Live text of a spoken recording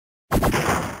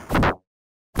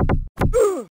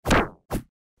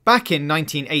Back in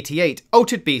 1988,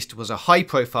 Altered Beast was a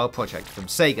high-profile project from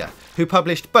Sega, who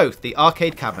published both the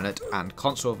arcade cabinet and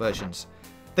console versions.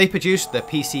 They produced the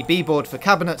PCB board for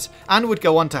cabinets and would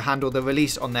go on to handle the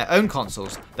release on their own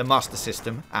consoles, the Master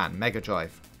System and Mega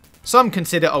Drive. Some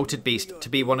consider Altered Beast to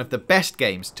be one of the best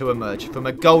games to emerge from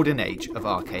a golden age of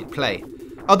arcade play.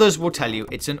 Others will tell you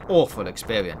it's an awful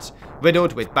experience,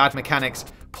 riddled with bad mechanics,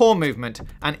 poor movement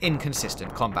and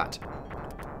inconsistent combat.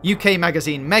 UK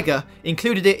magazine Mega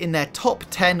included it in their top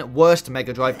 10 worst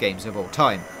Mega Drive games of all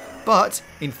time, but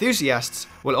enthusiasts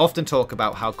will often talk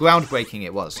about how groundbreaking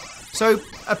it was, so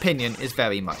opinion is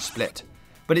very much split.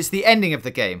 But it's the ending of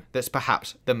the game that's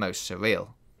perhaps the most surreal.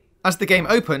 As the game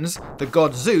opens, the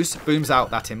god Zeus booms out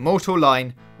that immortal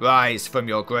line, "Rise from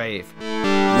your grave."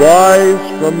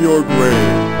 Rise from your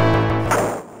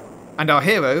grave. And our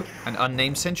hero, an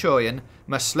unnamed centurion,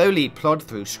 must slowly plod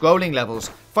through scrolling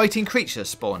levels fighting creatures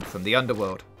spawned from the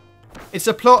underworld. It's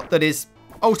a plot that is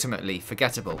ultimately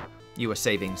forgettable. You were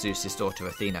saving Zeus's daughter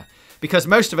Athena, because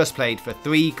most of us played for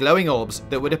 3 glowing orbs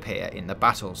that would appear in the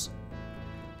battles.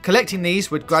 Collecting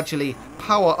these would gradually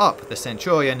power up the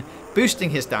centurion, boosting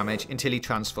his damage until he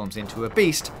transforms into a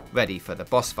beast ready for the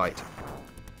boss fight.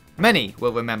 Many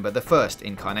will remember the first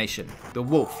incarnation, the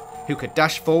wolf, who could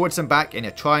dash forwards and back in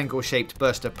a triangle-shaped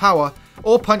burst of power,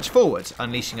 or punch forwards,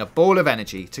 unleashing a ball of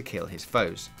energy to kill his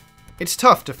foes. It's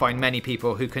tough to find many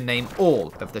people who can name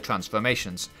all of the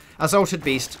transformations, as Altered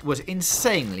Beast was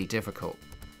insanely difficult.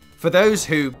 For those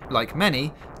who, like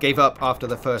many, gave up after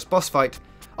the first boss fight,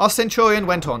 our Centurion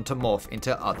went on to morph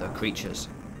into other creatures.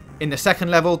 In the second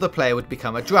level, the player would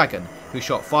become a dragon, who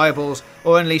shot fireballs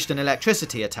or unleashed an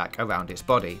electricity attack around its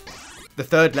body. The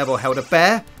third level held a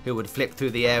bear, who would flip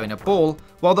through the air in a ball,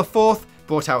 while the fourth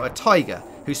brought out a tiger,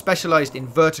 who specialised in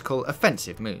vertical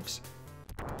offensive moves.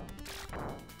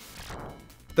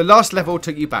 The last level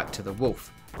took you back to the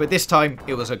wolf, but this time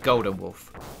it was a golden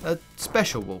wolf. A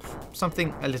special wolf,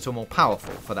 something a little more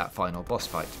powerful for that final boss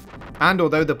fight. And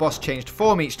although the boss changed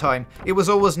form each time, it was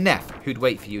always Neff who'd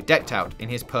wait for you decked out in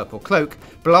his purple cloak,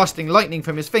 blasting lightning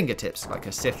from his fingertips like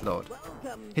a Sith Lord.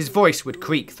 His voice would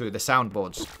creak through the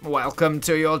soundboards. "Welcome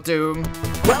to your doom."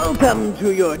 Welcome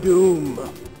to your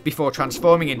doom. Before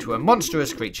transforming into a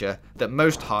monstrous creature that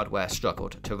most hardware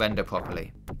struggled to render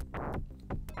properly.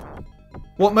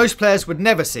 What most players would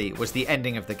never see was the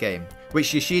ending of the game,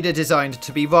 which Yoshida designed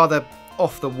to be rather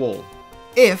off the wall.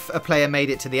 If a player made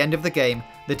it to the end of the game,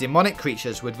 the demonic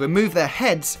creatures would remove their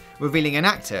heads, revealing an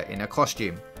actor in a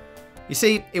costume. You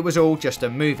see, it was all just a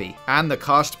movie, and the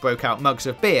cast broke out mugs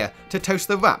of beer to toast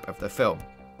the wrap of the film.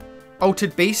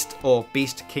 Altered Beast, or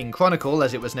Beast King Chronicle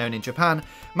as it was known in Japan,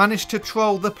 managed to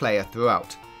troll the player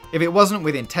throughout. If it wasn't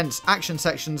with intense action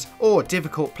sections or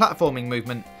difficult platforming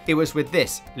movement, it was with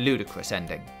this ludicrous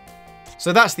ending.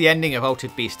 So that's the ending of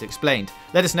Altered Beast explained.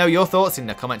 Let us know your thoughts in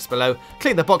the comments below,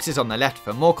 click the boxes on the left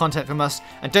for more content from us,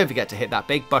 and don't forget to hit that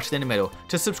big button in the middle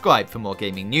to subscribe for more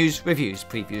gaming news, reviews,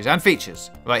 previews and features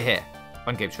right here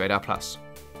on Games Radar Plus.